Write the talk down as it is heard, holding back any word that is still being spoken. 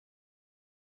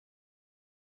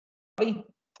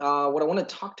What I want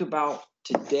to talk about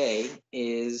today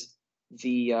is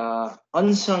the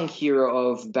unsung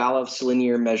hero of Balluff's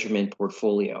linear measurement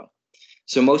portfolio.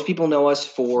 So most people know us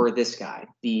for this guy,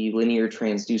 the linear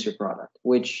transducer product,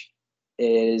 which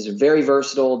is very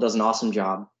versatile, does an awesome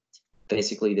job.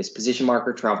 Basically, this position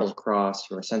marker travels across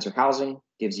your sensor housing,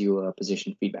 gives you a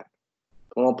position feedback.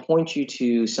 I want to point you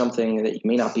to something that you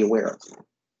may not be aware of.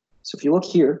 So if you look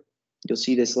here, you'll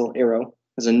see this little arrow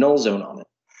has a null zone on it.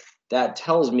 That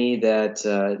tells me that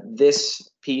this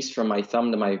piece from my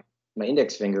thumb to my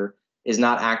index finger is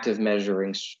not active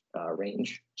measuring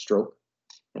range stroke.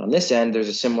 And on this end, there's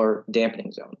a similar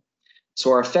dampening zone.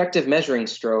 So our effective measuring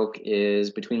stroke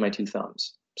is between my two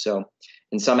thumbs. So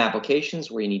in some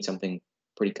applications where you need something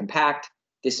pretty compact,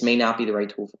 this may not be the right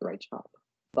tool for the right job.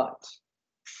 But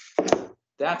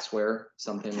that's where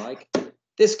something like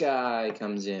this guy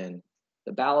comes in,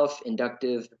 the Balluff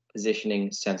Inductive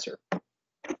Positioning Sensor.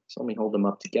 So let me hold them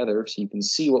up together so you can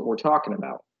see what we're talking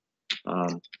about.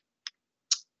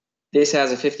 This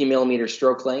has a 50 millimeter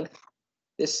stroke length.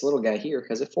 This little guy here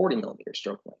has a 40 millimeter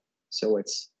stroke length. So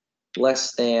it's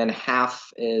less than half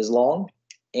as long,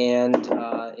 and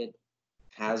it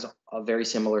has a very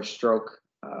similar stroke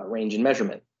range and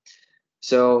measurement.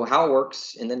 So how it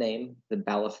works in the name, the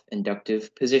Balluff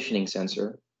Inductive Positioning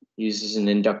Sensor uses an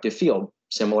inductive field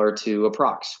similar to a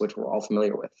prox, which we're all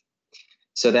familiar with.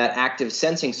 So that active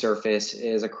sensing surface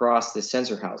is across the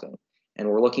sensor housing, and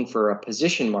we're looking for a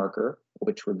position marker,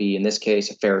 which would be in this case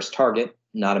a ferrous target,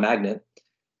 not a magnet,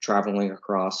 traveling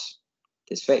across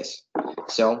this face.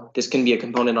 So this can be a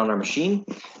component on our machine.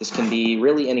 This can be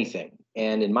really anything.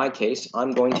 And in my case,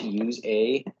 I'm going to use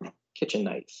a kitchen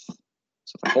knife.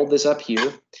 So if I hold this up here, you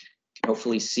can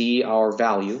hopefully see our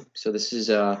value. So this is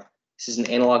an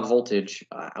analog voltage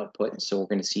output. So we're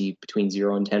going to see between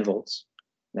 0 and 10 volts.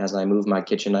 And as I move my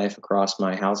kitchen knife across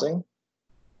my housing,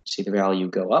 see the value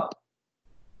go up.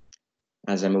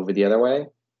 As I move it the other way, you're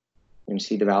going to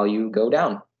see the value go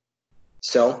down.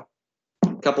 So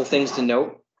a couple things to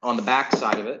note. On the back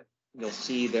side of it, you'll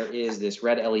see there is this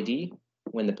red LED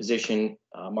when the position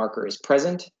marker is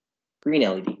present, green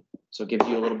LED. So it gives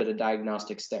you a little bit of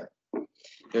diagnostics there.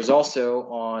 There's also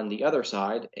on the other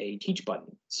side a teach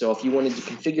button. So if you wanted to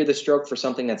configure the stroke for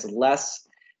something that's less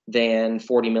than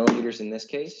 40 millimeters in this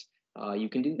case, you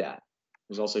can do that.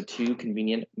 There's also two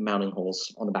convenient mounting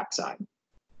holes on the back side.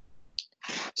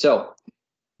 So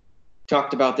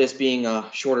talked about this being a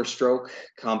shorter stroke,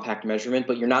 compact measurement,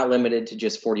 but you're not limited to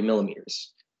just 40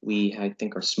 millimeters. I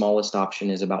think our smallest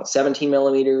option is about 17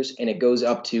 millimeters, and it goes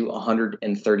up to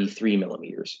 133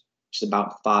 millimeters, which is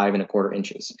about 5 1/4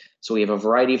 inches. So we have a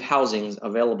variety of housings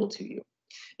available to you.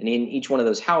 And in each one of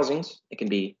those housings, it can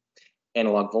be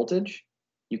analog voltage,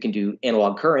 you can do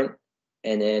analog current,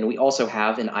 and then we also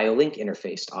have an IO-Link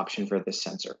interface option for this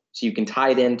sensor. So you can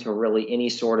tie it into really any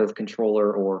sort of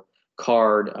controller or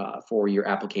card for your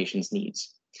application's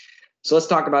needs. So let's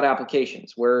talk about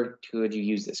applications. Where could you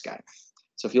use this guy?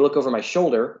 So if you look over my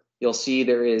shoulder, you'll see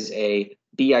there is a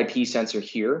BIP sensor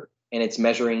here, and it's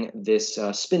measuring this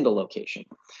spindle location.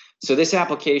 So this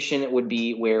application would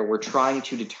be where we're trying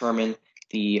to determine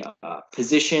the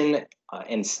position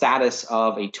and status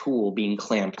of a tool being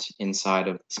clamped inside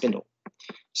of the spindle.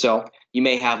 So you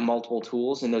may have multiple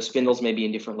tools, and those spindles may be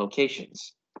in different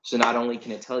locations. So not only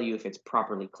can it tell you if it's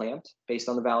properly clamped based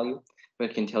on the value, but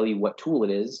it can tell you what tool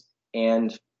it is,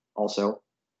 and also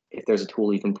if there's a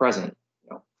tool even present.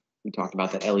 We talked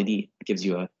about that LED. It gives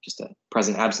you just a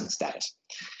present absent status.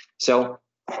 So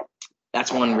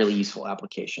that's one really useful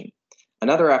application.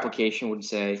 Another application would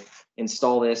say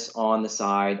install this on the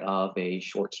side of a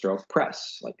short stroke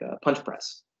press, like a punch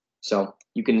press. So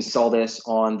you can install this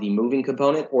on the moving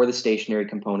component or the stationary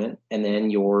component, and then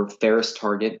your ferrous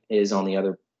target is on the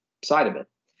other side of it.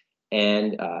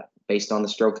 And based on the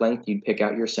stroke length, you'd pick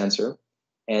out your sensor,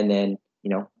 and then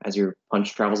as your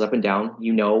punch travels up and down,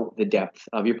 the depth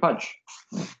of your punch.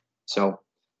 So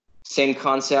same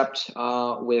concept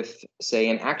with, say,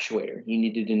 an actuator. You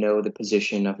needed to know the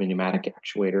position of a pneumatic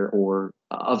actuator or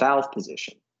a valve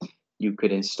position. You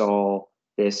could install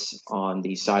this on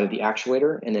the side of the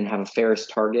actuator and then have a ferrous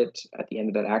target at the end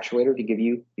of that actuator to give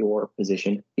you your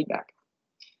position feedback.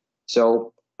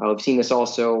 So we've seen this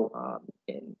also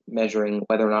in measuring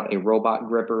whether or not a robot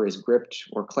gripper is gripped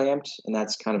or clamped, and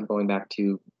that's kind of going back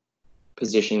to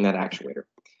positioning that actuator.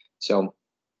 So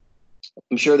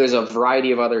I'm sure there's a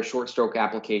variety of other short stroke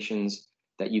applications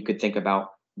that you could think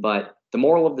about, but the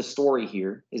moral of the story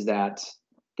here is that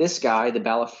this guy, the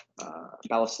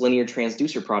Balluff's linear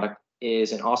transducer product,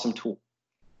 is an awesome tool,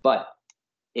 but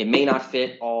it may not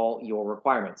fit all your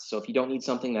requirements. So if you don't need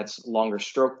something that's longer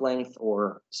stroke length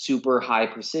or super high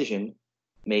precision,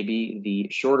 maybe the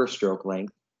shorter stroke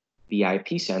length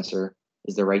VIP sensor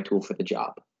is the right tool for the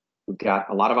job. We've got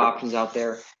a lot of options out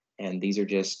there, and these are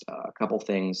just a couple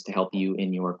things to help you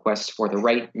in your quest for the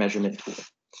right measurement tool.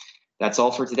 That's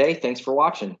all for today. Thanks for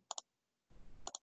watching.